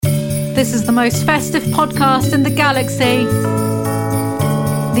This is the most festive podcast in the galaxy.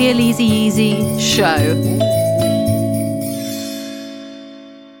 The Elise Yeezy Show.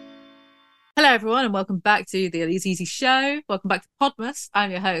 Hello everyone and welcome back to the Elise Yeezy Show. Welcome back to Podmas. I'm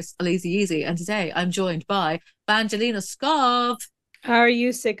your host, Elise Yeezy, and today I'm joined by VANGELINASKOV. Are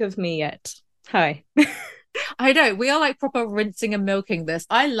you sick of me yet? Hi. I know, we are like proper rinsing and milking this.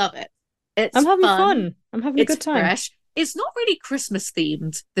 I love it. I'm having fun. I'm having a good time. Fresh. It's not really Christmas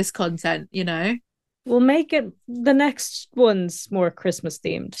themed, this content, you know? We'll make it the next ones more Christmas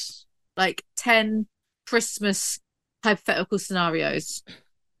themed. Like 10 Christmas hypothetical scenarios.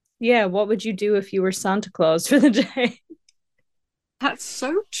 Yeah, what would you do if you were Santa Claus for the day? That's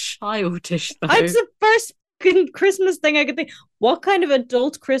so childish, though. It's the first Christmas thing I could think. What kind of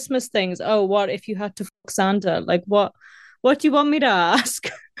adult Christmas things? Oh, what if you had to fuck Santa? Like, what do you want me to ask?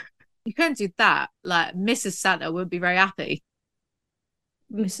 You can't do that. Like, Mrs. Santa wouldn't be very happy.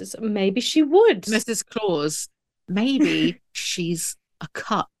 Maybe she would. Mrs. Claus, maybe she's a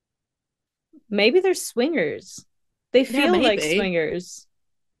cut. Maybe they're swingers. They feel like swingers.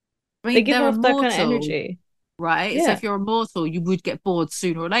 I mean, they give off that kind of energy. Right? Yeah. So if you're immortal, you would get bored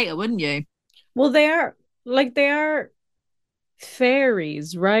sooner or later, wouldn't you? Well, they are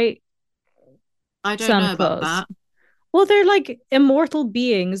fairies, right? I don't know about that. Well, they're like immortal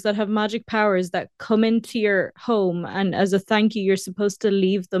beings that have magic powers that come into your home, and as a thank you, you're supposed to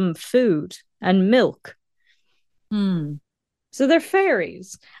leave them food and milk. So they're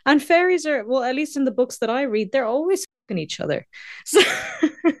fairies. And fairies are, well, at least in the books that I read, they're always fucking each other. So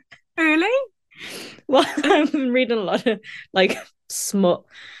really? Well, I've been reading a lot of like smut.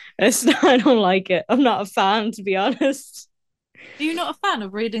 I don't like it. I'm not a fan, to be honest. Are you not a fan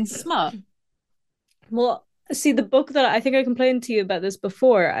of reading smut? Well, see, the book that I think I complained to you about this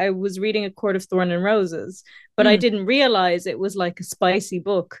before, I was reading A Court of Thorn and Roses, but I didn't realize it was like a spicy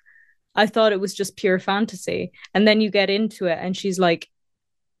book. I thought it was just pure fantasy. And then you get into it and she's like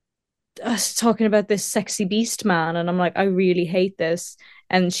talking about this sexy beast man. And I'm like, I really hate this.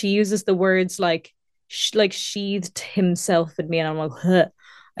 And she uses the words like sheathed himself in me. And I'm like, huh,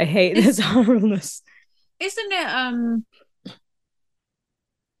 I hate this horribleness. Isn't it,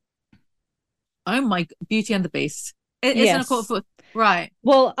 oh my, Beauty and the Beast. It isn't A Court of... Right.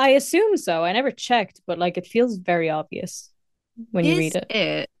 Well, I assume so. I never checked, but like it feels very obvious when you read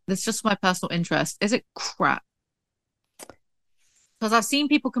it. That's just my personal interest. Is it crap? Because I've seen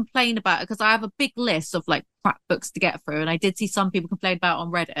people complain about it, because I have a big list of like crap books to get through, and I did see some people complain about it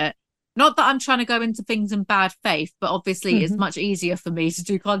on Reddit. Not that I'm trying to go into things in bad faith, but obviously it's much easier for me to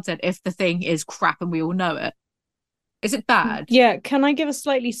do content if the thing is crap and we all know it. Is it bad? Yeah, can I give a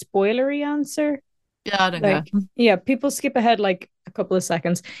slightly spoilery answer? Yeah, I don't know. Yeah, people skip ahead like a couple of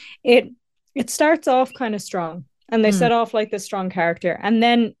seconds. It starts off kind of strong, and they set off like this strong character, and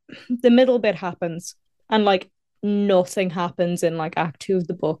then the middle bit happens, and like nothing happens in like act 2 of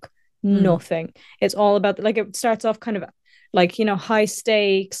the book. Nothing. It's all about like it starts off kind of like, you know, high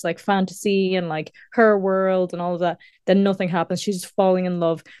stakes, like fantasy and like her world and all of that. Then nothing happens. She's just falling in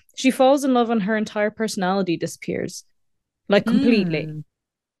love. She falls in love and her entire personality disappears. Like completely.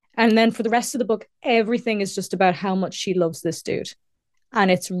 And then for the rest of the book, everything is just about how much she loves this dude. And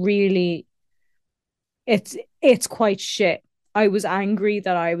it's really, it's quite shit. I was angry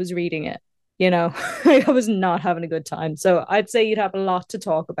that I was reading it, you know. I was not having a good time. So I'd say you'd have a lot to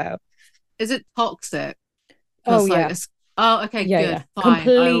talk about. Is it toxic? Oh, yeah. Oh, okay, yeah, good. Yeah. Fine.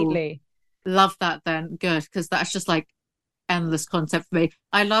 Completely. Love that then. Good, because that's just like endless content for me.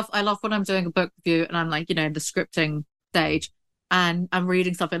 I love when I'm doing a book review and I'm like, you know, in the scripting stage and I'm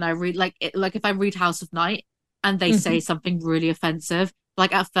reading something, I read like if I read House of Night and they say something really offensive,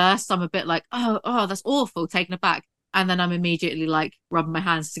 like at first I'm a bit like, oh that's awful, taken aback, and then I'm immediately like rubbing my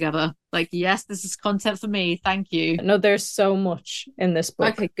hands together like, yes, this is content for me, thank you. No, there's so much in this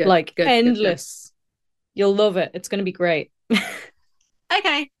book. Okay, good, like good, endless. Good. You'll love it. It's going to be great.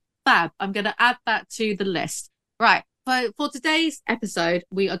 Okay, fab. I'm going to add that to the list. Right. For today's episode,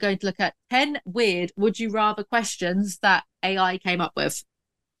 we are going to look at 10 weird would you rather questions that AI came up with.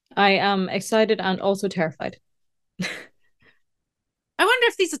 I am excited and also terrified. I wonder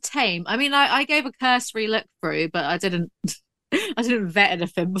if these are tame. I mean, I gave a cursory look through, but I didn't vet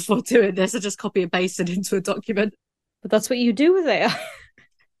anything before doing this. I just copy and pasted into a document. But that's what you do with AI.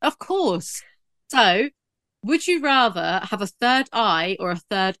 Of course. So, would you rather have a third eye or a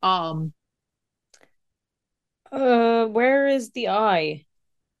third arm? Where is the eye?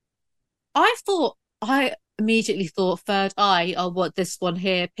 I immediately thought third eye, or what, this one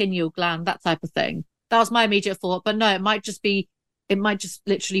here, pineal gland, that type of thing. That was my immediate thought. But no, it might just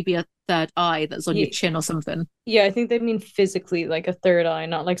literally be a third eye that's on your Yeah, chin or something. yeah, I think they mean physically, like a third eye,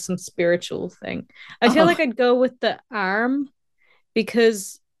 not like some spiritual thing. I feel Oh, like I'd go with the arm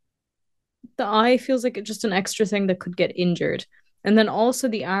because the eye feels like just an extra thing that could get injured. And then also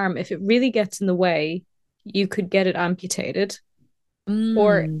the arm, if it really gets in the way, you could get it amputated.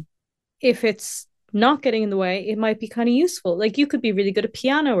 Or mm. if it's not getting in the way, it might be kind of useful. Like you could be really good at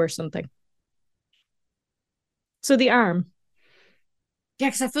piano or something. So the arm. Yeah,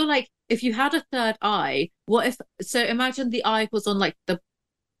 because I feel like if you had a third eye, what if, so imagine the eye was on like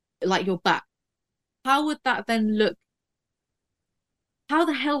like your back. How would that then look? How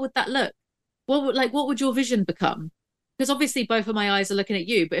the hell would that look? What would your vision become? Because obviously both of my eyes are looking at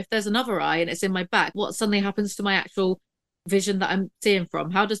you, but if there's another eye and it's in my back, what suddenly happens to my actual vision that I'm seeing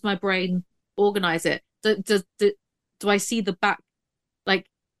from? How does my brain organize it? Do I see the back? Like,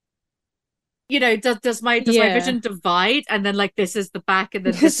 does my Yeah. vision divide and then like this is the back and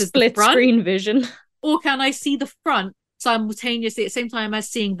then this is the Split front? screen vision. Or can I see the front simultaneously at the same time as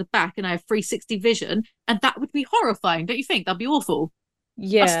seeing the back and I have 360 vision? And that would be horrifying, don't you think? That'd be awful.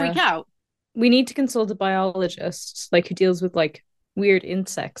 Us freak Yeah. out. We need to consult a biologist, like who deals with like weird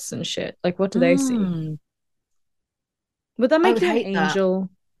insects and shit. Like, what do they see? Mm, Would that I make would you an hate that. angel?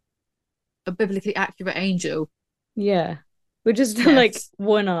 A biblically accurate angel. Yeah. With just like Yes.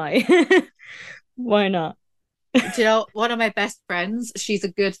 one eye. Why not? Do you know one of my best friends? She's a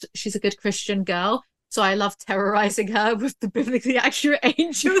good Christian girl. So I love terrorizing her with the biblically accurate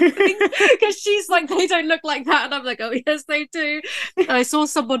angel thing because she's like, they don't look like that, and I'm like, oh yes, they do. And I saw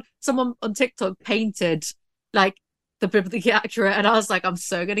someone on TikTok painted like the biblically accurate, and I was like, I'm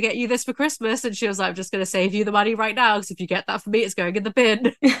so gonna get you this for Christmas, and she was like, I'm just gonna save you the money right now because if you get that for me, it's going in the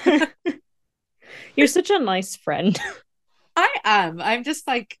bin. You're such a nice friend. I am. I'm just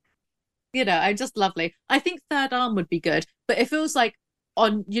like, I'm just lovely. I think third arm would be good, but it feels like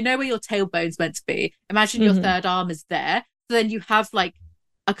on, where your tailbone's meant to be. Imagine your Mhm. third arm is there. So then you have like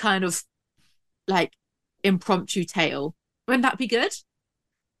a kind of like impromptu tail. Wouldn't that be good?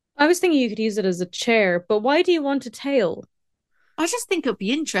 I was thinking you could use it as a chair, but why do you want a tail? I just think it'd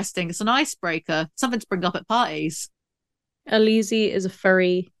be interesting. It's an icebreaker, something to bring up at parties. Alizé is a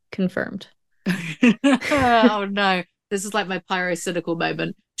furry, confirmed. Oh no. This is like my pyrocynical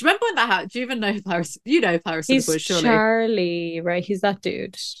moment. Do you remember when that happened? Do you even know who pyrocynical He's is, surely? Charlie, right? He's that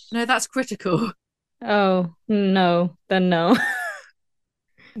dude. No, that's critical. Oh, no, then no.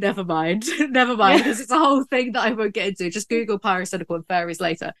 Never mind. Never mind, because it's a whole thing that I won't get into. Just Google pyrocynical and fairies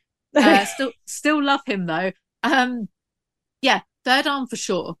later. Still love him though. Um, yeah, third arm for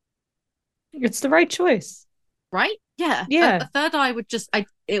sure. It's the right choice. Right? Yeah, a Yeah. third eye would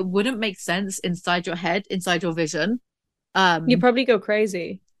it wouldn't make sense inside your head, inside your vision. You Um, probably go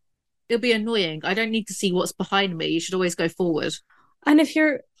crazy. it'll be annoying. I don't need to see what's behind me. You should always go forward. And if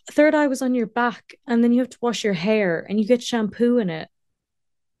your third eye was on your back and then you have to wash your hair and you get shampoo in it,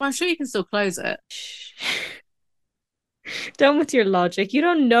 Well, I'm sure you can still close it. done with your logic. You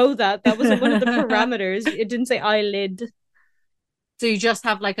don't know that. That wasn't one of the parameters. It didn't say eyelid. So you just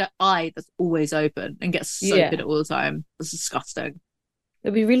have like an eye that's always open and gets soap in Yeah. it all the time. That's disgusting.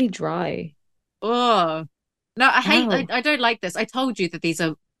 It'd be really dry. Oh no, Ow. I don't like this. I told you that these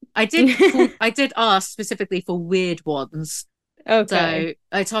are I did ask specifically for weird ones. Okay.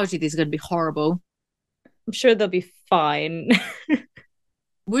 So I told you these are gonna be horrible. I'm sure they'll be fine.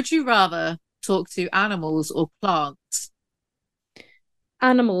 Would you rather talk to animals or plants?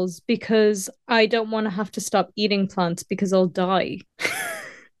 Animals, because I don't want to have to stop eating plants because I'll die.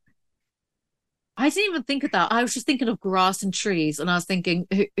 I didn't even think of that. I was just thinking of grass and trees, and I was thinking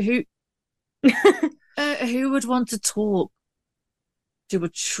who would want to talk to a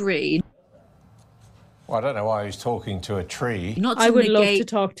tree? Well, I don't know why he's talking to a tree. Not I to would love to negate,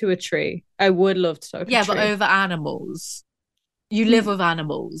 talk to a tree. I would love to talk to a yeah, but tree. over animals. You live Mm. with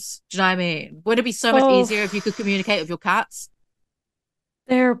animals. Do you know what I mean? Would it be so much Oh, easier if you could communicate with your cats?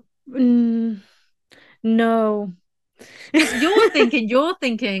 they're no. Because you're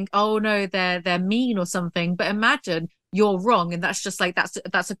thinking, oh no, they're mean or something. But imagine you're wrong, and that's just like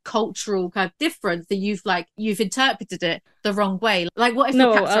that's a cultural kind of difference that you've interpreted it the wrong way. Like, what if your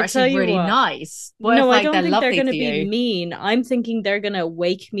No, cats are I'll tell actually you really what. nice? What if No, I like don't they're think they're lovely going to to be you? mean. I'm thinking they're going to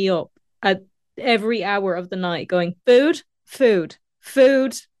wake me up at every hour of the night going, food, food,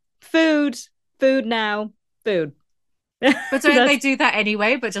 food, food, food now, food. But don't they That's, do that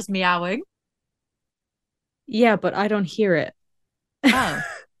anyway? But just meowing. yeah, but I don't hear it. Oh,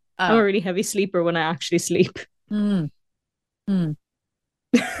 I'm a oh, really heavy sleeper when I actually sleep. hmm, hmm.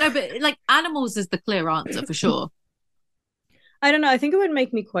 No, but like animals is the clear answer for sure. I don't know. I think it would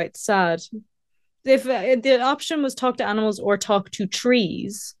make me quite sad. If the option was talk to animals or talk to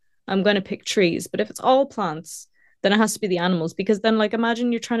trees, I'm going to pick trees. But if it's all plants, then it has to be the animals, because then like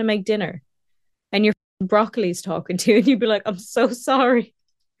imagine you're trying to make dinner and your broccoli's talking to you and you'd be like, I'm so sorry.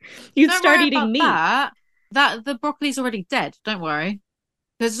 You'd Don't start worry eating about meat. that. That the broccoli's already dead. Don't worry.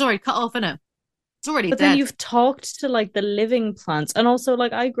 Because it's already cut off, innit? It's already But then dead. you've talked to like the living plants. And also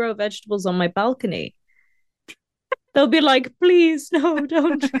like I grow vegetables on my balcony. They'll be like, please, no,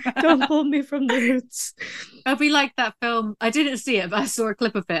 don't pull me from the roots. It'll be like that film. I didn't see it, but I saw a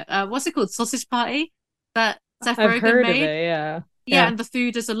clip of it. What's it called? Sausage Party? That Seth I've Rogen heard of made. it, yeah. Yeah, and the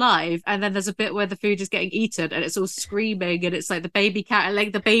food is alive, and then there's a bit where the food is getting eaten, and it's all screaming, and it's like the baby cat,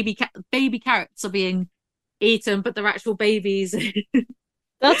 like the baby carrots are being eaten, but they're actual babies.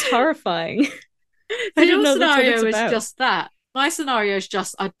 That's horrifying. So I didn't your know that's what it's scenario is about. just that. My scenario is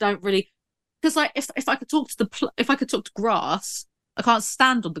just I don't really, because like if I could talk to if I could talk to grass, I can't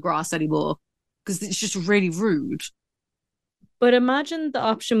stand on the grass anymore because it's just really rude. But imagine the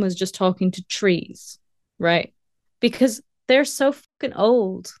option was just talking to trees, right? Because they're so fucking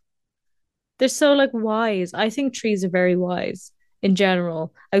old. They're so like wise. I think trees are very wise in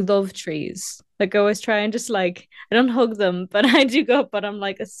general. I love trees. Like I always try and just like I don't hug them, but I do go up, but I'm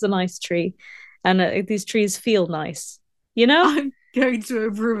like, this is a nice tree. And these trees feel nice, you know? I'm going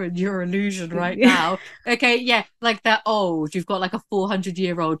to ruin your illusion right now. Okay, yeah, like they're old. You've got like a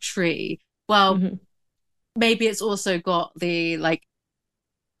 400-year-old tree. Well, Mhm. maybe it's also got the like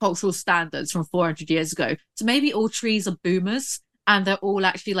cultural standards from 400 years ago. So maybe all trees are boomers and they're all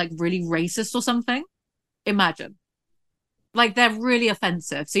actually like really racist or something. Imagine. Like they're really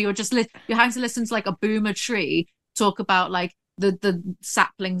offensive. So you're having to listen to like a boomer tree talk about like the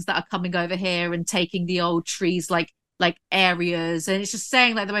saplings that are coming over here and taking the old trees like areas, and it's just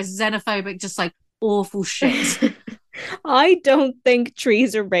saying like the most xenophobic, just like awful shit. I don't think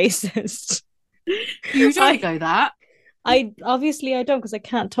trees are racist. You don't I go that. I obviously I don't, because I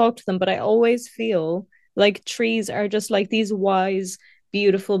can't talk to them, but I always feel like trees are just like these wise,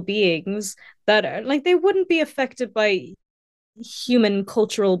 beautiful beings that are like they wouldn't be affected by human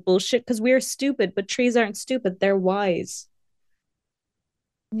cultural bullshit because we're stupid, but trees aren't stupid, they're wise.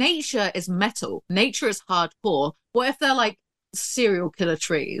 Nature is metal. Nature is hardcore. What if they're like serial killer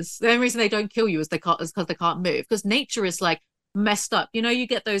trees? The only reason they don't kill you is because they can't move. Because nature is like messed up. You know, you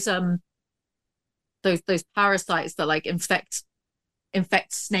get those parasites that like infect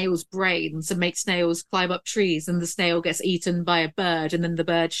snails' brains and make snails climb up trees, and the snail gets eaten by a bird, and then the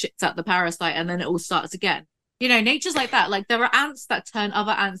bird shits out the parasite, and then it all starts again. You know, nature's like that. Like there are ants that turn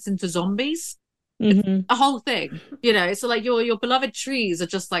other ants into zombies. It's Mm-hmm. a whole thing. You know, so like your beloved trees are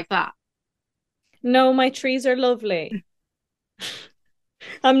just like that. No, my trees are lovely.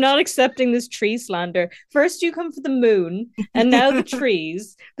 I'm not accepting this tree slander. First, you come for the moon, and now the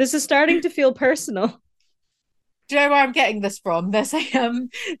trees. This is starting to feel personal. Do you know where I'm getting this from? There's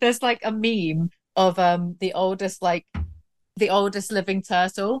like a meme of the oldest living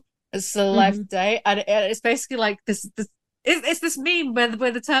turtle is still alive today, and it's basically like this it's this meme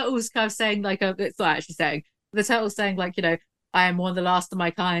where the turtle's kind of saying like it's not actually saying, the turtle's saying like, you know, I am one of the last of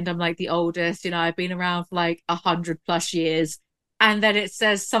my kind, I'm like the oldest, you know, I've been around for like 100+ years, and then it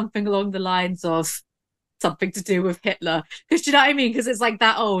says something along the lines of something to do with Hitler. Because do you know what I mean? Because it's like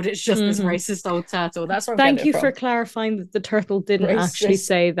that old. It's just this racist old turtle. That's where I'm Thank getting you it from. for clarifying that the turtle didn't actually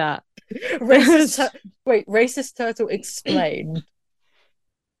say that. Wait, racist turtle explained.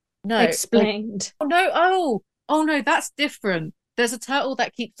 No. Explained. Oh no. Oh no, that's different. There's a turtle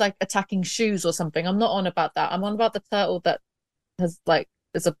that keeps like attacking shoes or something. I'm not on about that. I'm on about the turtle that has like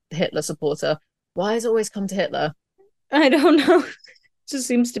is a Hitler supporter. Why has it always come to Hitler? I don't know. It just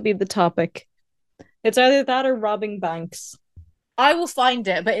seems to be the topic. It's either that or robbing banks. I will find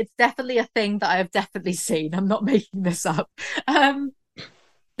it, but it's definitely a thing that I have definitely seen. I'm not making this up. No,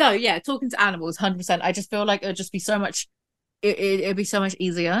 yeah, talking to animals, 100%. I just feel like it'd just be so much. It'd be so much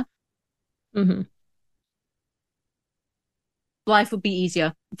easier. Mm-hmm. Life would be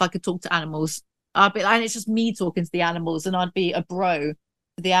easier if I could talk to animals. And it's just me talking to the animals, and I'd be a bro to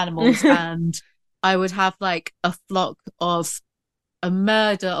the animals, and I would have like a flock of a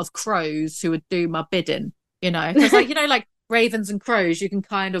murder of crows who would do my bidding, you know, because like, you know, like ravens and crows, you can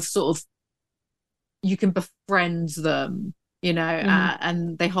kind of sort of, you can befriend them, you know,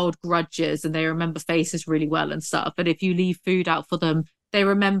 and they hold grudges and they remember faces really well and stuff. And if you leave food out for them, they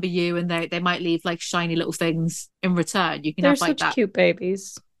remember you, and they might leave like shiny little things in return. You can They're have like such that cute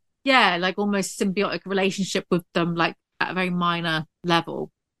babies. Yeah, like almost symbiotic relationship with them, like at a very minor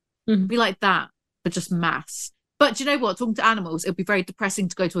level. Be like that, but just mass. But do you know what? Talking to animals, it'd be very depressing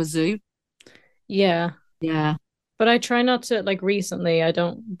to go to a zoo. Yeah. Yeah. But I try not to, like recently, I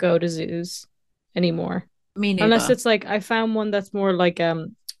don't go to zoos anymore. Me neither. Unless it's like I found one that's more like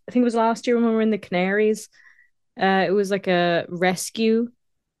I think it was last year when we were in the Canaries. It was like a rescue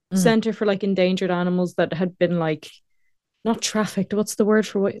center for like endangered animals that had been like not trafficked. What's the word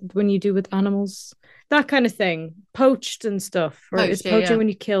for when you do with animals? That kind of thing, poached and stuff, or Poached, is poaching when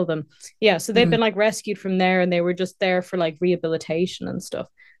you kill them? Yeah, so they've been like rescued from there, and they were just there for like rehabilitation and stuff.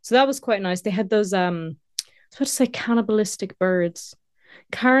 So that was quite nice. They had those I was about to say cannibalistic birds,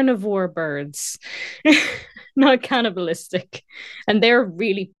 carnivore birds, not cannibalistic, and they're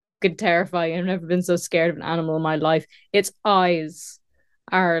really fucking terrifying. I've never been so scared of an animal in my life. Its eyes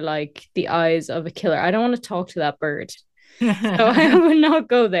are like the eyes of a killer. I don't want to talk to that bird, so I would not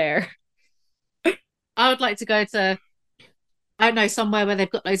go there. I would like to go to, I don't know, somewhere where they've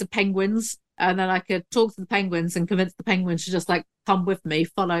got loads of penguins, and then I could talk to the penguins and convince the penguins to just like come with me,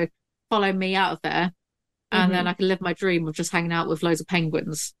 follow me out of there, and then I can live my dream of just hanging out with loads of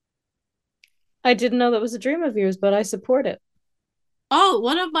penguins. I didn't know that was a dream of yours, but I support it. Oh,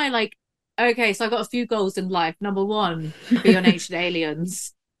 one of my like, okay, so I got a few goals in life. Number one, be on Ancient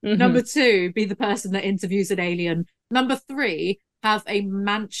Aliens. Number two, be the person that interviews an alien. Number three, have a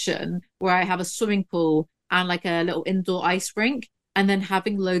mansion where I have a swimming pool and like a little indoor ice rink, and then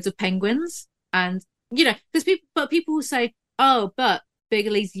having loads of penguins. And because people will say, oh, but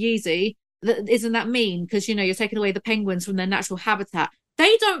Bigley's Yeezy, isn't that mean? Because you're taking away the penguins from their natural habitat.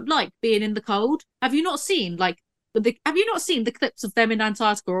 They don't like being in the cold. Have you not seen the clips of them in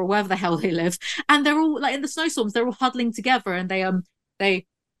Antarctica or wherever the hell they live? And they're all like in the snowstorms, they're all huddling together, and they'll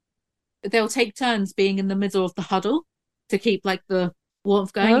take turns being in the middle of the huddle to keep like the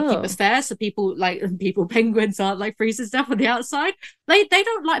warmth going and keep us there, so penguins aren't like freezing stuff on the outside. They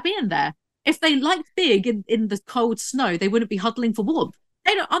don't like being there. If they liked being in the cold snow, they wouldn't be huddling for warmth.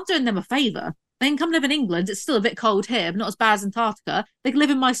 I'm doing them a favor. They can come live in England. It's still a bit cold here, but not as bad as Antarctica. They can live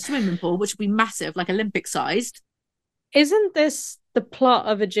in my swimming pool, which will be massive, like Olympic sized. Isn't this the plot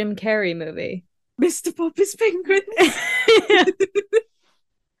of a Jim Carrey movie? Mr. Popper's Penguins.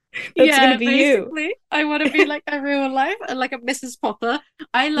 That's gonna be basically you. I want to be like a real life and like a Mrs. Popper.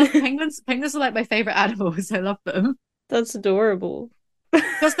 I love penguins. Penguins are like my favorite animals. I love them. That's adorable.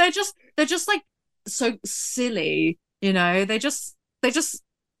 Because they're just like so silly, They just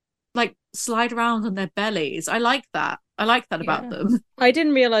like slide around on their bellies. I like that. About them. I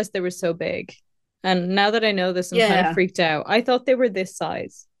didn't realize they were so big, and now that I know this, I'm kind of freaked out. I thought they were this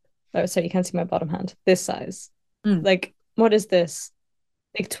size. Oh, sorry, you can't see my bottom hand. This size. Like, what is this?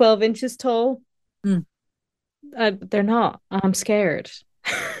 Like 12 inches tall? They're not. I'm scared.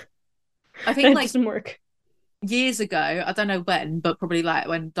 I think like doesn't work. Years ago, I don't know when, but probably like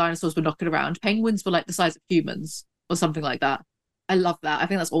when dinosaurs were knocking around, penguins were like the size of humans or something like that. I love that. I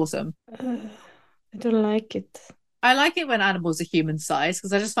think that's awesome. I don't like it. I like it when animals are human size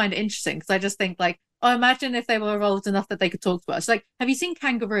because I just find it interesting, because I just think like, oh, imagine if they were evolved enough that they could talk to us. Like, have you seen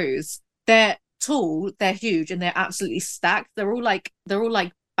kangaroos? They're tall, they're huge, and they're absolutely stacked. They're all like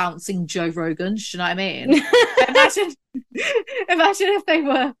bouncing Joe Rogans. You know what I mean? imagine if they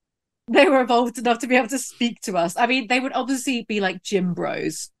were evolved enough to be able to speak to us. I mean, they would obviously be like gym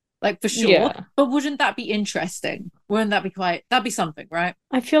bros, like for sure. Yeah. But wouldn't that be interesting? Wouldn't that be that'd be something, right?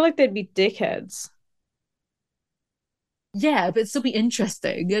 I feel like they'd be dickheads. Yeah, but it'd still be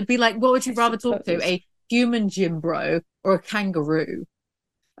interesting. It'd be like, what would you rather talk to? A human gym bro or a kangaroo?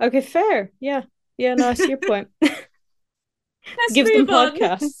 Okay, fair. Yeah. No, I see your point. Give them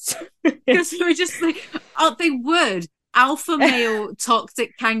podcasts. Because we just like, they would. Alpha male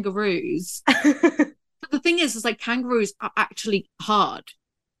toxic kangaroos. But the thing is like kangaroos are actually hard.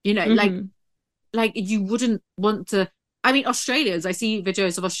 Like you wouldn't want to. I mean, Australians, I see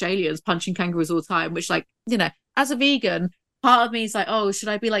videos of Australians punching kangaroos all the time, which like, as a vegan, part of me is like, oh, should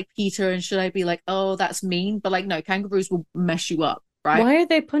I be like Peter, and should I be like, oh, that's mean? But like, no, kangaroos will mess you up, right? Why are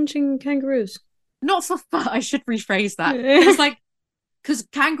they punching kangaroos? Not for fun. I should rephrase that. It's like, because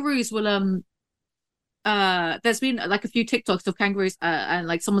kangaroos will there's been like a few TikToks of kangaroos and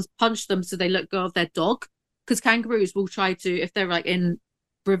like someone's punched them so they let go of their dog, because kangaroos will try to, if they're like in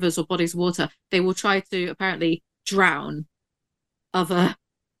rivers or bodies of water, they will try to apparently drown other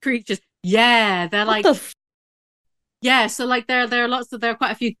creatures. Yeah, they're like yeah, so like there are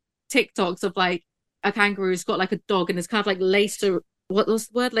quite a few TikToks of like a kangaroo's got like a dog and it's kind of like what was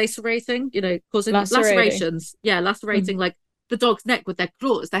the word, lacerating, causing lacerations. Yeah, lacerating like the dog's neck with their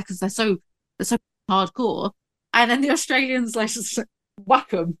claws there, because they're so hardcore. And then the Australians like just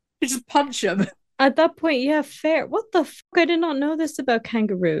whack them, they just punch them. At that point, yeah, fair. What the fuck? I did not know this about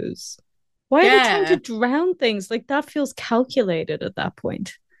kangaroos. Why are they trying to drown things? Like, that feels calculated at that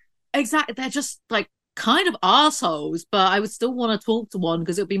point. Exactly. They're just like kind of assholes, but I would still want to talk to one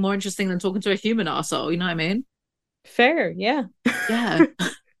because it would be more interesting than talking to a human arsehole. You know what I mean? Fair, yeah. Yeah.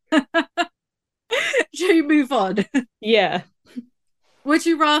 Should we move on? Yeah. Would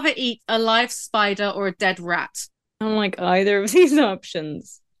you rather eat a live spider or a dead rat? I don't like either of these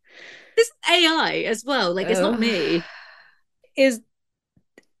options. This is AI as well. Like, it's not me. Is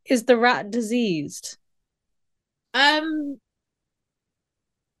the rat diseased? Um,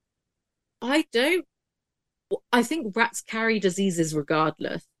 I don't. I think rats carry diseases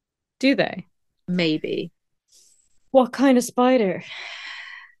regardless. Do they? Maybe. What kind of spider?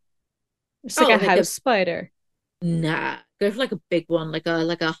 It's like a Like house spider. Nah. Go for like a big one, like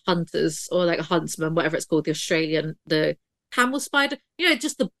a hunter's or like a huntsman, whatever it's called, the camel spider. You know,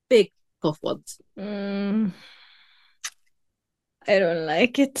 just the big tough ones. I don't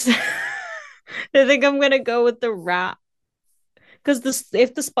like it. I think I'm gonna go with the rat. Because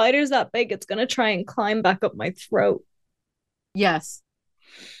if the spider's that big, it's gonna try and climb back up my throat. Yes.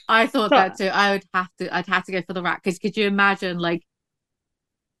 I thought that too. I'd have to go for the rat because could you imagine like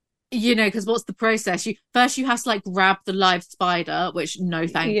because what's the process? You have to like grab the live spider, which no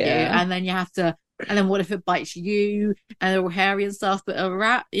thank you. And then and then what if it bites you and they're all hairy and stuff? But a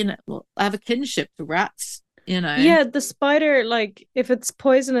rat, well, I have a kinship to rats, Yeah, the spider, like if it's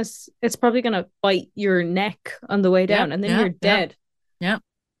poisonous, it's probably gonna bite your neck on the way down, and then you're dead. Yeah.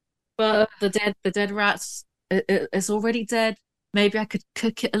 But the dead rats, it's already dead. Maybe I could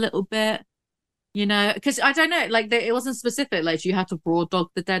cook it a little bit, because I don't know, like it wasn't specific. Like you have to raw dog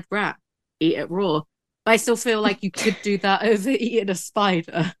the dead rat, eat it raw. But I still feel like you could do that over eating a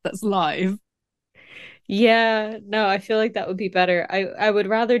spider that's live. Yeah, no, I feel like that would be better. I would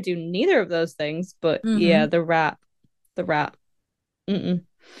rather do neither of those things, but yeah, the rat. Mm-mm.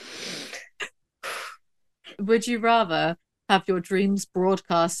 Would you rather have your dreams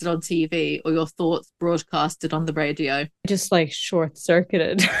broadcasted on TV or your thoughts broadcasted on the radio? Just like short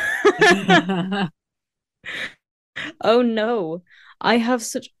circuited. Oh no, I have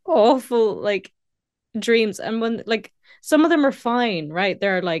such awful like dreams, and when like some of them are fine, right?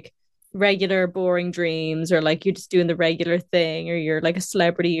 They're like regular boring dreams, or like you're just doing the regular thing, or you're like a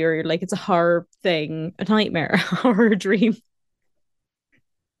celebrity, or you're like it's a horror thing, a nightmare, a horror dream.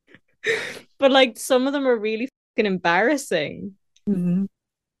 But like some of them are really fucking embarrassing.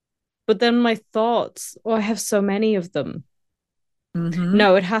 But then my thoughts, I have so many of them.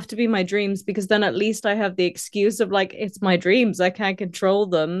 No, it'd have to be my dreams, because then at least I have the excuse of like it's my dreams, I can't control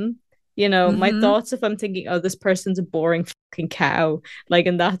them. My thoughts, if I'm thinking, oh, this person's a boring fucking cow, like,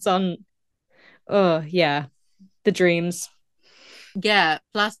 and that's on, oh yeah, the dreams. Yeah,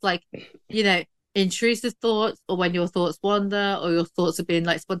 plus like, intrusive thoughts, or when your thoughts wander, or your thoughts are being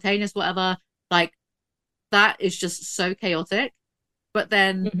like spontaneous, whatever, like that is just so chaotic. But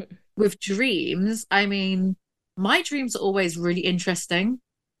then with dreams, I mean, my dreams are always really interesting,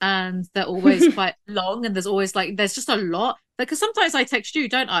 and they're always quite long, and there's just a lot. Because sometimes I text you,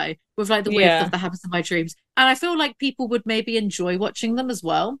 don't I, with like the weird stuff that happens in my dreams, and I feel like people would maybe enjoy watching them as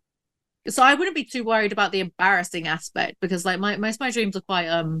well. So I wouldn't be too worried about the embarrassing aspect, because like most of my dreams are quite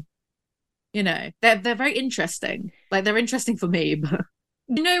they're very interesting. Like they're interesting for me. But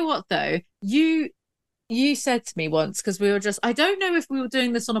you know what though, you said to me once, because I don't know if we were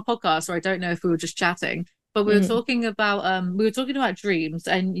doing this on a podcast, or I don't know if we were just chatting, but we were talking about dreams,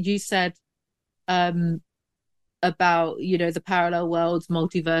 and you said about the parallel worlds,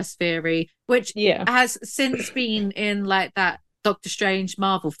 multiverse theory, which has since been in like that Doctor Strange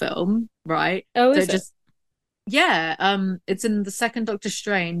Marvel film, right? Oh, is it? It's in the second Doctor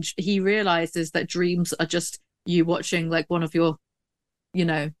Strange. He realizes that dreams are just you watching like one of your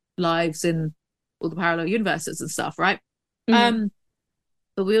lives in all the parallel universes and stuff, right? But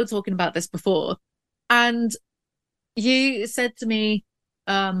we were talking about this before, and you said to me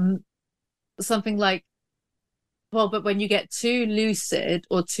something like, well, but when you get too lucid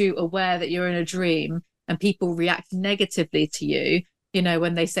or too aware that you're in a dream and people react negatively to you,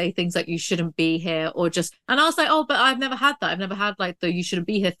 when they say things like you shouldn't be here, or just, and I was like, oh, but I've never had that. I've never had like the you shouldn't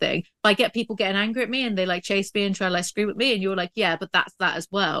be here thing. But I get people getting angry at me, and they like chase me and try to like scream at me, and you're like, yeah, but that's that as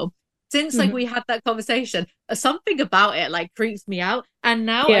well. Since like we had that conversation, something about it like creeps me out. And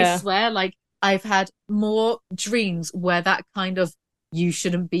now I swear, like I've had more dreams where that kind of you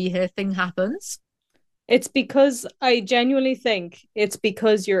shouldn't be here thing happens. It's because I genuinely think it's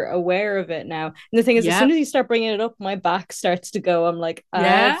because you're aware of it now. And the thing is, as soon as you start bringing it up, my back starts to go. I'm like,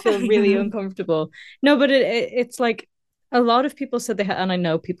 I feel really uncomfortable. No, but it's like a lot of people said they had, and I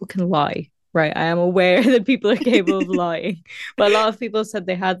know people can lie, right? I am aware that people are capable of lying, but a lot of people said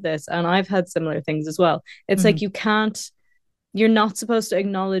they had this, and I've had similar things as well. It's like you're not supposed to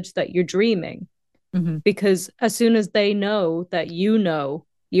acknowledge that you're dreaming, because as soon as they know that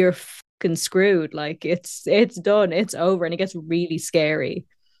you're fucking screwed. Like it's done, it's over, and it gets really scary.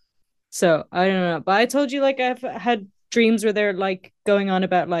 So I don't know. But I told you like I've had dreams where they're like going on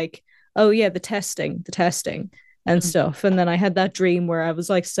about like, oh yeah, the testing and Mm. stuff. And then I had that dream where I was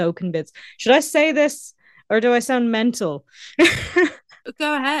like so convinced. Should I say this or do I sound mental?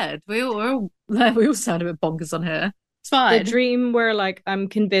 Go ahead. We all sound a bit bonkers on here. It's The fine. dream where like I'm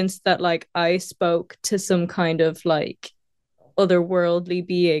convinced that like I spoke to some kind of like otherworldly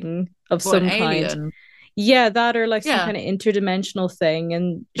being of Or an some kind. alien. Yeah, that or like some Yeah, kind of interdimensional thing.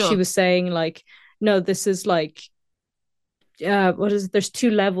 And she sure. was saying like, no, this is like what is it? There's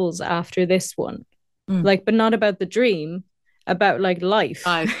two levels after this one. Mm. Like, but not about the dream, about like life.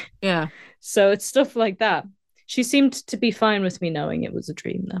 Life. Yeah. So it's stuff like that. She seemed to be fine with me knowing it was a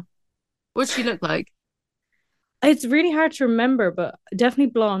dream though. What'd she look like? It's really hard to remember, but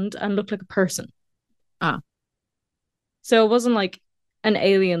definitely blonde and looked like a person. Ah. So it wasn't like an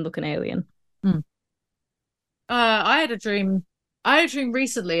alien looking alien. Mm. I had a dream. I had a dream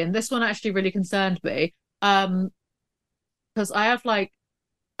recently, and this one actually really concerned me. Because I have like,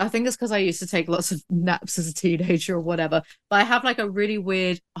 I think it's because I used to take lots of naps as a teenager or whatever. But I have like a really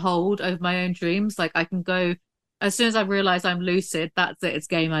weird hold over my own dreams. Like I can go as soon as I realize I'm lucid, that's it. It's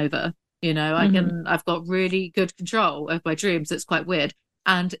game over. You know, Mm-hmm. I've got really good control of my dreams. It's quite weird.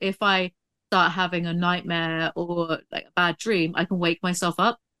 And if I start having a nightmare or like a bad dream, I can wake myself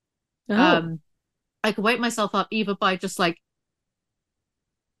up. Oh. Um, I can wake myself up either by just like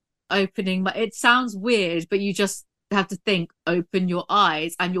opening my, it sounds weird, but you just have to think, open your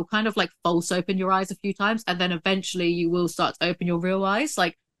eyes, and you'll kind of like false open your eyes a few times, and then eventually you will start to open your real eyes.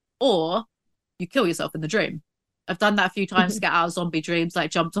 Like, or you kill yourself in the dream. I've done that a few times to get out of zombie dreams,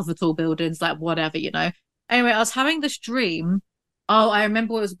 like jumped off of tall buildings, like whatever, you know. Anyway, I was having this dream. Oh, I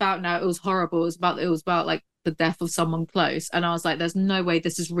remember what it was about now. It was horrible. It was about like the death of someone close. And I was like, there's no way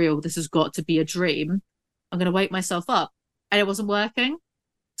this is real. This has got to be a dream. I'm gonna wake myself up. And it wasn't working.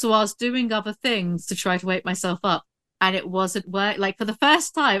 So I was doing other things to try to wake myself up, and it wasn't work like for the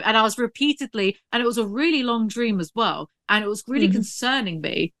first time. And I was repeatedly, and it was a really long dream as well. And it was really Mm-hmm. concerning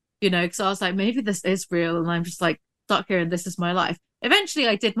me, you know, because I was like, maybe this is real, and I'm just like stuck here, and this is my life. Eventually,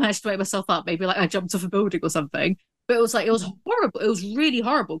 I did manage to wake myself up. Maybe like I jumped off a building or something. But it was like it was horrible. It was really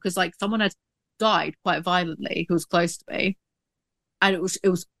horrible because like someone had died quite violently who was close to me, and it was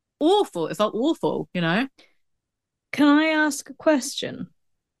awful. It felt awful, you know. Can I ask a question?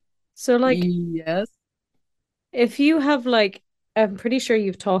 So, like, Yes. if you have like, I'm pretty sure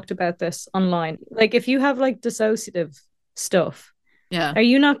you've talked about this online. Like, if you have like dissociative stuff, Yeah. are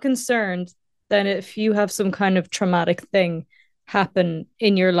you not concerned that if you have some kind of traumatic thing happen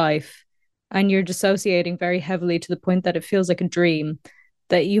in your life and you're dissociating very heavily to the point that it feels like a dream,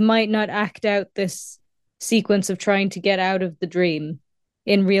 that you might not act out this sequence of trying to get out of the dream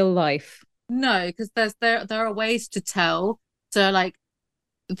in real life? No, because there are ways to tell. So like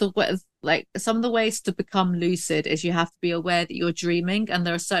some of the ways to become lucid is you have to be aware that you're dreaming, and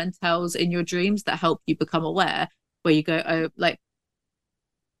there are certain tells in your dreams that help you become aware. Where you go, oh, like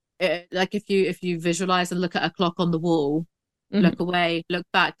if you visualize and look at a clock on the wall, Mm-hmm. look away, look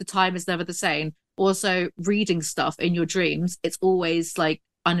back, the time is never the same. Also, reading stuff in your dreams, it's always like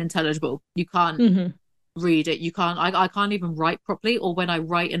unintelligible. You can't Mm-hmm. read it. You can't. I can't even write properly, or when I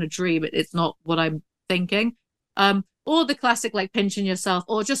write in a dream, it's not what I'm thinking. Or the classic like pinching yourself,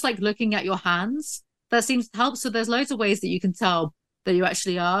 or just like looking at your hands. That seems to help. So there's loads of ways that you can tell that you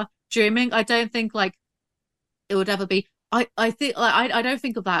actually are dreaming. I don't think like it would ever be. I think like I don't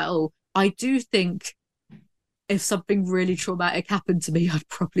think of that at all. I do think if something really traumatic happened to me, I'd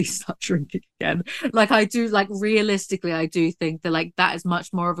probably start drinking again. Like I do, like realistically, I do think that like that is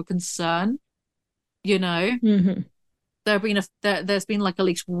much more of a concern, you know. Mm-hmm. There's been like at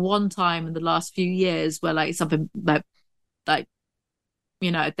least one time in the last few years where like something like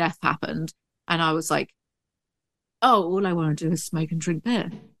you know, a death happened, and I was like, oh, all I want to do is smoke and drink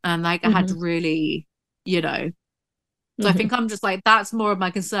beer, and like I had to Mm-hmm. really, you know. So I Mm-hmm. think I'm just like that's more of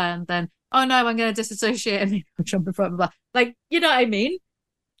my concern than oh no, I'm going to disassociate and maybe I'll jump in front of that. Like you know what I mean?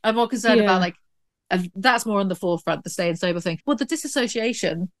 I'm more concerned about Yeah. like, and that's more on the forefront, the staying sober thing. Well, the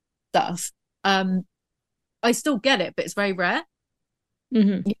disassociation stuff, I still get it, but it's very rare,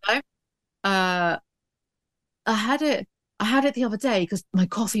 Mm-hmm. you know. Uh, I had it. I had it the other day because my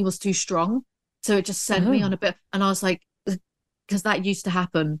coffee was too strong, so it just sent me on Oh. a bit. And I was like, because that used to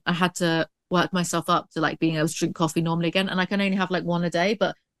happen. I had to work myself up to like being able to drink coffee normally again, and I can only have like one a day.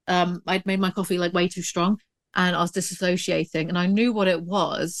 But I'd made my coffee like way too strong, and I was disassociating, and I knew what it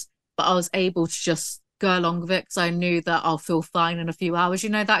was, but I was able to just go along with it because I knew that I'll feel fine in a few hours. You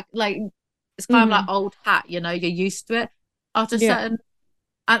know that like it's kind of like Mm-hmm. old hat. You know, you're used to it after Yeah. certain.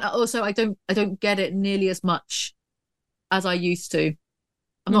 And also, I don't get it nearly as much as I used to.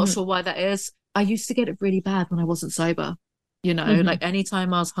 I'm not sure why that is. I used to get it really bad when I wasn't sober. You know, like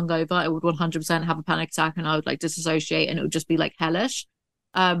anytime I was hungover, I would 100% have a panic attack and I would like disassociate and it would just be like hellish.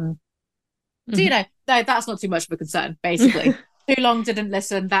 So, you know, that's not too much of a concern, basically. Too long, didn't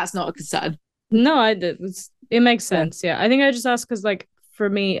listen. That's not a concern. No, it makes sense. Yeah. I think I just asked because, like, for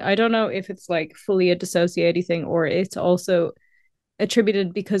me, I don't know if it's like fully a dissociating thing or it's also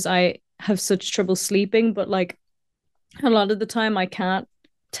attributed because I have such trouble sleeping, but like a lot of the time I can't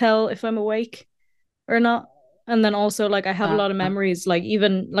tell if I'm awake or not. And then also, like, I have a lot of memories, like,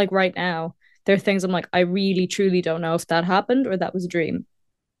 even like right now, there are things I'm like, I really truly don't know if that happened or that was a dream.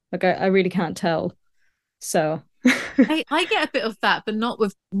 Like, I really can't tell. So I get a bit of that, but not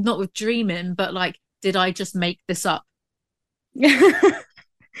with dreaming, but like, did I just make this up? You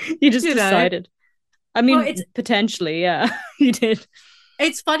just decided. I mean, well, potentially, yeah, you did.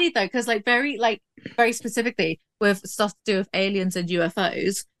 It's funny though, because like very specifically with stuff to do with aliens and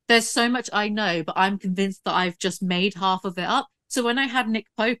UFOs, there's so much I know, but I'm convinced that I've just made half of it up. So when I had Nick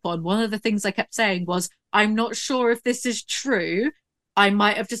Pope on, one of the things I kept saying was, I'm not sure if this is true. I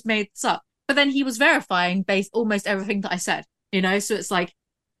might have just made this up. But then he was verifying based almost everything that I said, you know? So it's like,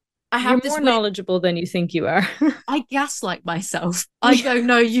 I have You're more knowledgeable than you think you are. I gaslight myself. I go,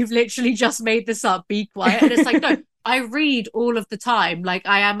 no, you've literally just made this up. Be quiet. And it's like, no, I read all of the time. Like,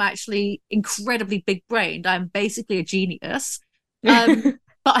 I am actually incredibly big brained. I'm basically a genius.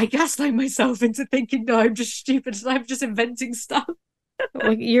 But I gaslight myself into thinking, no, I'm just stupid. I'm just inventing stuff.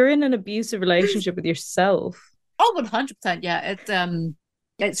 Like, you're in an abusive relationship with yourself. Oh, 100%. Yeah,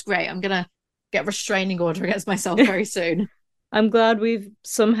 it's great. I'm gonna get a restraining order against myself very soon. I'm glad we've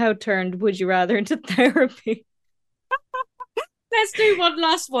somehow turned Would You Rather into therapy. Let's do one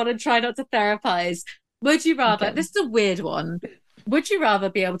last one and try not to therapize. Would you rather, this is a weird one. Would you rather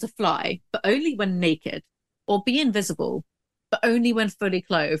be able to fly, but only when naked, or be invisible, but only when fully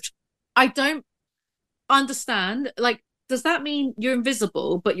clothed? I don't understand. Like, does that mean you're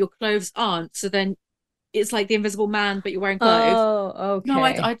invisible, but your clothes aren't? So then it's like the Invisible Man, but you're wearing clothes. Oh, okay. No,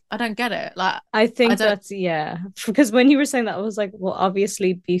 I don't get it. Like, I think that's, yeah. Because when you were saying that, I was like, well,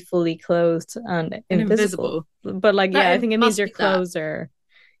 obviously be fully clothed and invisible. But like, yeah, I think it means your clothes are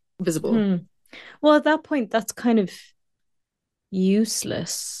visible. Well, at that point, that's kind of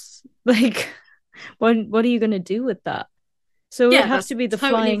useless. Like, what are you going to do with that? So it would have to be the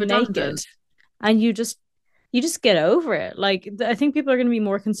totally flying redundant. Naked, and you just get over it. Like, I think people are going to be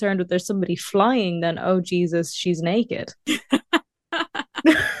more concerned with there's somebody flying than, oh Jesus, she's naked.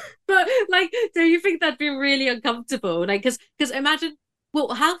 But like, do you think that'd be really uncomfortable? Like, because imagine, well,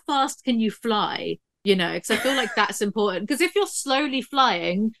 how fast can you fly? You know, because I feel like that's important. Because if you're slowly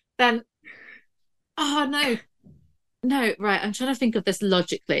flying, then no, right. I'm trying to think of this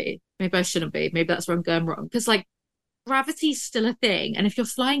logically. Maybe I shouldn't be. Maybe that's where I'm going wrong. Because like, gravity's still a thing, and if you're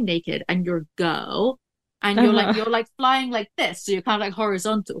flying naked and you're a girl, and you're like flying like this, so you're kind of like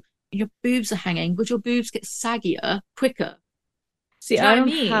horizontal, and your boobs are hanging, would your boobs get saggier quicker? See, I don't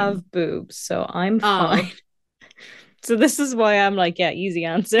have boobs, so I'm fine. So this is why I'm like, yeah, easy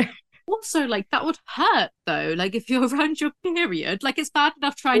answer. Also, like, that would hurt though. Like, if you're around your period, like, it's bad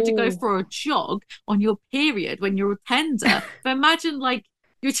enough trying to go for a jog on your period when you're tender. But imagine like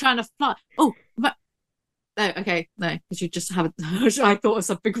you're trying to fly. No, okay, no, because you just haven't. I thought of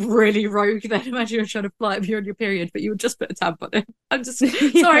something really rogue then. Imagine you're trying to fly if you're on your period, but you would just put a tampon in. I'm just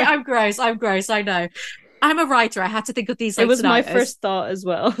sorry, I'm gross. I know. I'm a writer. I had to think of these. Like, it was scenarios. My first thought as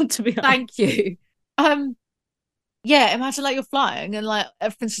well, to be honest. Thank you. Yeah, imagine like you're flying and like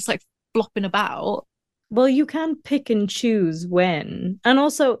everything's just like flopping about. Well, you can pick and choose when, and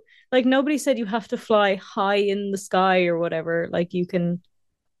also like nobody said you have to fly high in the sky or whatever. Like you can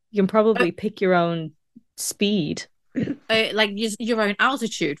probably pick your own speed, like your own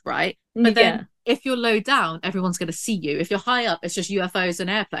altitude, right? But then if you're low down, everyone's going to see you. If you're high up, it's just UFOs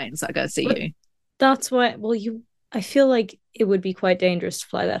and airplanes that are going to see you. That's why. Well, I feel like it would be quite dangerous to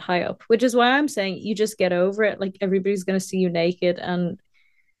fly that high up, which is why I'm saying you just get over it. Like, everybody's going to see you naked and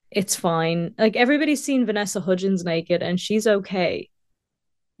it's fine. Like, everybody's seen Vanessa Hudgens naked and she's okay,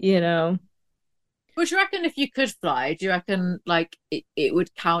 you know. Well, do you reckon if you could fly, do you reckon like it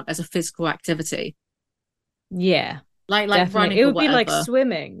would count as a physical activity? Yeah, like running. It would be like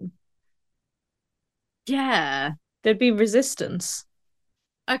swimming. Yeah, there'd be resistance.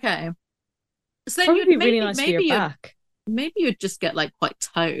 Okay, so then you'd be really nice for your back. Maybe you'd just get like quite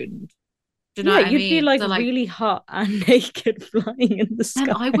toned. Do you know what I mean? You'd be like, so, like really hot and naked flying in the sky.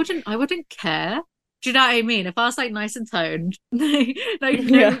 And I wouldn't care. Do you know what I mean? If I was like nice and toned, no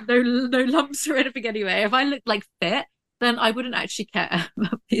lumps or anything anyway. If I looked like fit, then I wouldn't actually care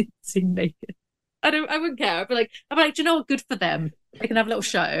about being seen naked. I wouldn't care. I'd be like, do you know what? Good for them. They can have a little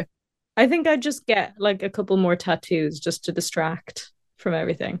show. I think I'd just get like a couple more tattoos just to distract from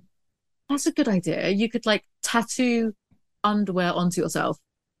everything. That's a good idea. You could like tattoo underwear onto yourself.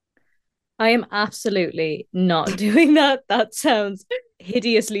 I am absolutely not doing that. That sounds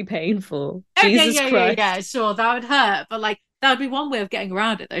hideously painful. Okay, Jesus Christ. yeah. Sure, that would hurt, but like that would be one way of getting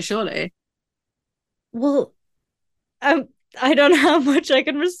around it, though. Surely. Well, um, I don't know how much I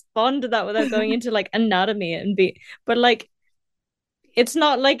can respond to that without going into like anatomy and but like it's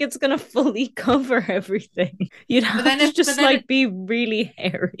not like it's gonna fully cover everything. You'd have to just like be really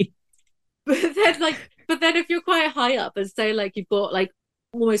hairy. But then if you're quite high up and say like you've got like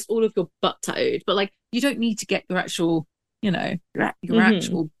almost all of your butt tattooed, but like you don't need to get your actual, your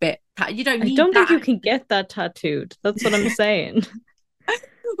actual bit. You don't need I don't that. think you can get that tattooed. That's what I'm saying.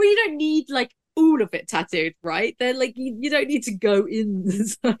 Well, you don't need like all of it tattooed, right? They're like you don't need to go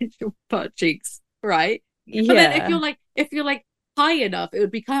inside your butt cheeks, right? Yeah. But then if you're like high enough, it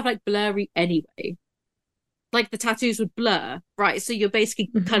would be kind of like blurry anyway. Like the tattoos would blur, right? So you're basically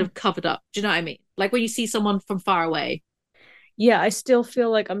kind of covered up. Do you know what I mean? Like when you see someone from far away. Yeah, I still feel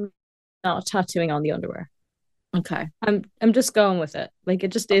like I'm not tattooing on the underwear. Okay. I'm just going with it. Like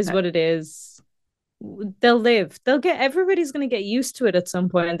it just is what it is. They'll live. Everybody's gonna get used to it at some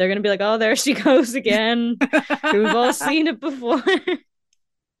point. They're gonna be like, oh, there she goes again. We've all seen it before.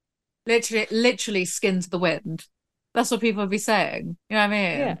 literally skin to the wind. That's what people would be saying. You know what I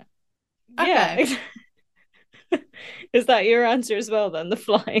mean? Yeah. Okay. Yeah. Is that your answer as well then? The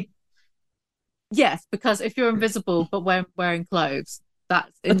flying? Yes, because if you're invisible but wearing clothes,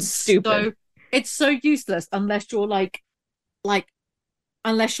 that's stupid. It's so useless unless you're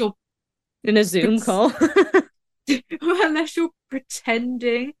unless you're in a Zoom call. Unless you're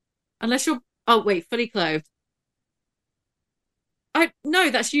pretending. Unless you're fully clothed. No,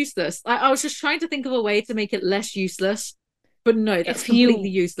 that's useless. I was just trying to think of a way to make it less useless. But no, that's completely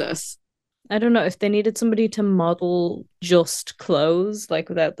useless. I don't know if they needed somebody to model just clothes, like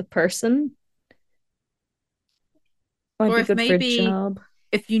without the person. Or if maybe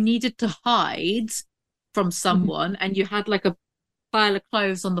if you needed to hide from someone and you had like a pile of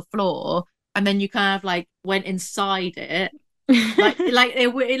clothes on the floor and then you kind of like went inside it,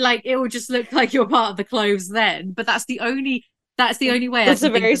 it would just look like you're part of the clothes then. But that's the only way. That's a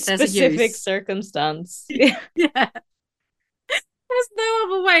very specific circumstance. Yeah. There's no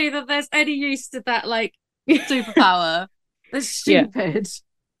other way that there's any use to that like superpower. That's stupid. Yeah.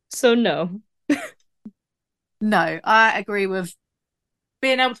 So no. No, I agree with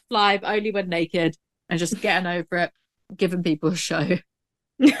being able to fly, but only when naked, and just getting over it, giving people a show.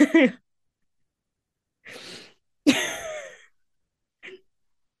 I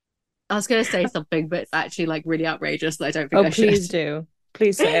was going to say something, but it's actually like really outrageous that I don't think I should. Please do.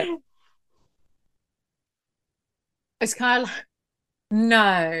 Please say it. It's kind of like,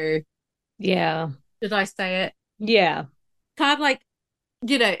 no. Yeah. Did I say it? Yeah. Kind of like,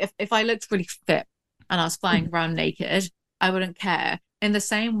 if I looked really fit and I was flying around naked, I wouldn't care. In the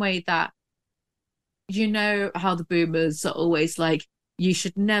same way that, how the boomers are always like, you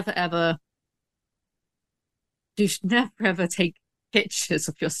should never ever take pictures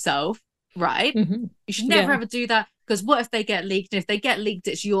of yourself, right? Mm-hmm. You should never ever do that, because what if they get leaked? And if they get leaked,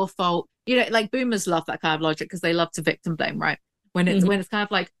 it's your fault. Like boomers love that kind of logic because they love to victim blame, right? When it's kind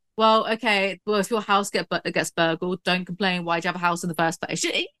of like, well, okay, well, if your house gets burgled, don't complain. Why'd you have a house in the first place?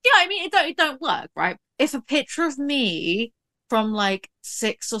 You know what I mean? It don't work, right? If a picture of me from like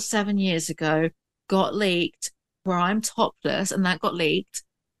 6 or 7 years ago got leaked, where I'm topless, and that got leaked,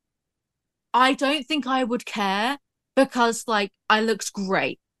 I don't think I would care, because like I looked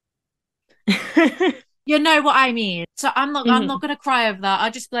great. You know what I mean? So I'm not gonna cry over that. I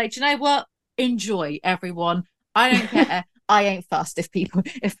just be like, do you know what? Enjoy, everyone. I don't care. I ain't fussed if people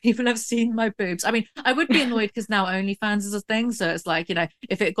have seen my boobs. I mean, I would be annoyed because now OnlyFans is a thing. So it's like,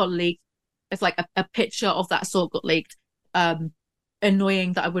 if it got leaked, if like a picture of that sort got leaked,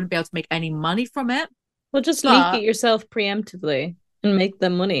 annoying that I wouldn't be able to make any money from it. Well, just leak it yourself preemptively and make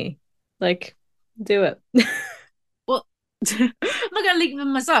them money. Like, do it. Well, I'm not going to leak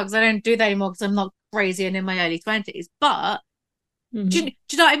them myself because I don't do that anymore because I'm not crazy and in my early 20s. But do you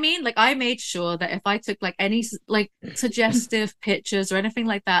know what I mean? Like, I made sure that if I took like any like suggestive pictures or anything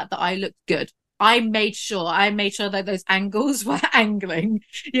like that, that I looked good. I made sure that those angles were angling,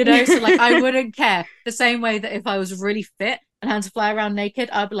 so like I wouldn't care. The same way that if I was really fit and had to fly around naked,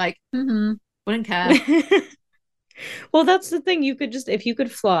 I'd be like, wouldn't care. Well, that's the thing. You could just, if you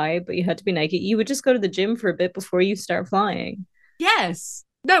could fly, but you had to be naked, you would just go to the gym for a bit before you start flying. Yes.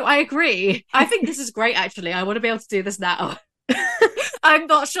 No, I agree. I think this is great, actually. I want to be able to do this now. I'm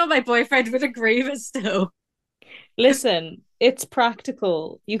not sure my boyfriend would agree, but still. Listen, it's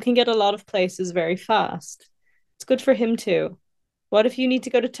practical. You can get a lot of places very fast. It's good for him too. What if you need to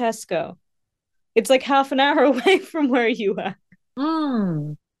go to Tesco? It's like half an hour away from where you are.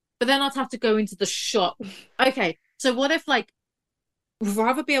 But then I'd have to go into the shop. Okay, so what if like would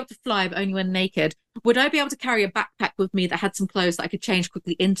rather be able to fly but only when naked? Would I be able to carry a backpack with me that had some clothes that I could change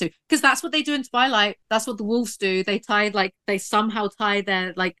quickly into? Because that's what they do in Twilight. That's what the wolves do. They somehow tie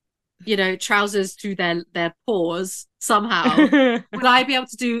their like, you know, trousers to their paws somehow. Would I be able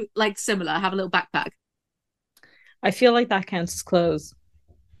to do like similar, have a little backpack? I feel like that counts as clothes.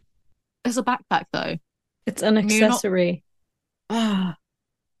 It's a backpack though. It's an accessory. Well,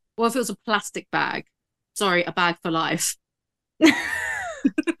 if it was a plastic bag, sorry, a bag for life.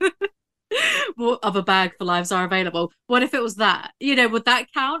 What other bag for lives are available? What if it was that? You know, would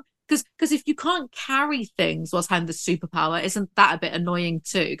that count? Because if you can't carry things whilst having the superpower, isn't that a bit annoying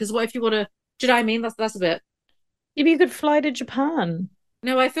too? Because what if you want to? Do you know what I mean? That's a bit. Maybe you could fly to Japan.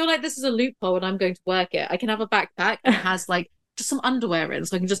 No, I feel like this is a loophole, and I'm going to work it. I can have a backpack and it has like just some underwear in,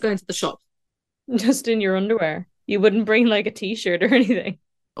 so I can just go into the shops. Just in your underwear. You wouldn't bring like a t-shirt or anything.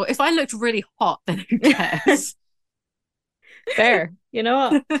 Or if I looked really hot, then who cares? Fair. You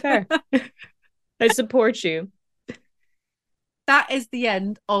know what? Fair. I support you. That is the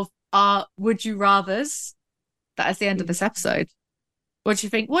end of our Would You Rathers. That is the end of this episode. What do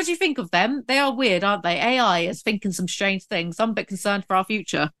you think? What do you think of them? They are weird, aren't they? AI is thinking some strange things. I'm a bit concerned for our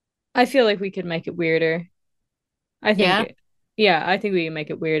future. I feel like we could make it weirder. I think I think we can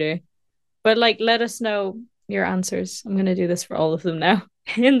make it weirder. But like let us know your answers. I'm gonna do this for all of them now.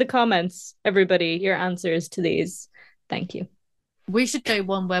 In the comments, everybody, your answers to these. Thank you. We should do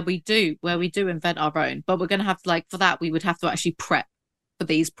one where we do invent our own, but we're gonna have to like for that we would have to actually prep for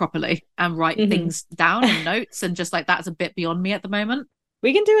these properly and write things down in notes, and just like that's a bit beyond me at the moment.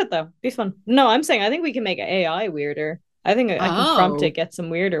 We can do it though. Be fun. No, I'm saying I think we can make AI weirder. I think I can prompt it, get some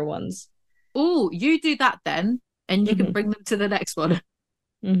weirder ones. Oh, you do that then, and you can bring them to the next one.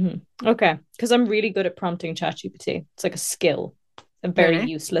 Okay, because I'm really good at prompting ChatGPT. It's like a skill, a very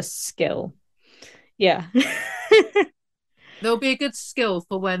useless skill. Yeah. There'll be a good skill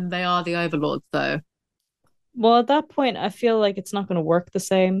for when they are the overlords, though. Well, at that point, I feel like it's not going to work the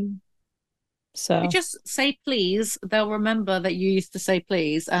same. So you just say please. They'll remember that you used to say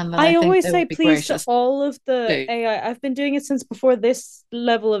please, and I always say please to all of the AI. I've been doing it since before this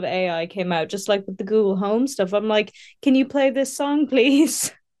level of AI came out. Just like with the Google Home stuff, I'm like, "Can you play this song,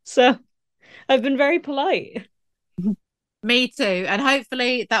 please?" So I've been very polite. Me too, and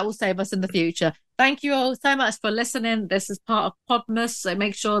hopefully that will save us in the future. Thank you all so much for listening. This is part of Podmas, so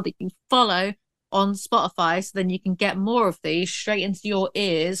make sure that you follow on Spotify so then you can get more of these straight into your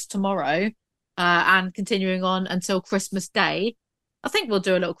ears tomorrow and continuing on until Christmas Day. I think we'll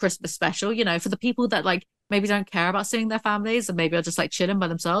do a little Christmas special, you know, for the people that like maybe don't care about seeing their families and maybe are just like chilling by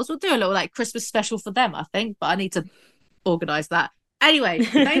themselves. We'll do a little like Christmas special for them, I think, but I need to organize that. Anyway,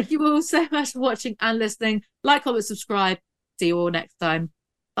 thank you all so much for watching and listening. Like, comment, subscribe. See you all next time.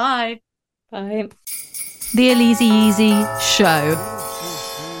 Bye. Bye. The Elise Easy Show.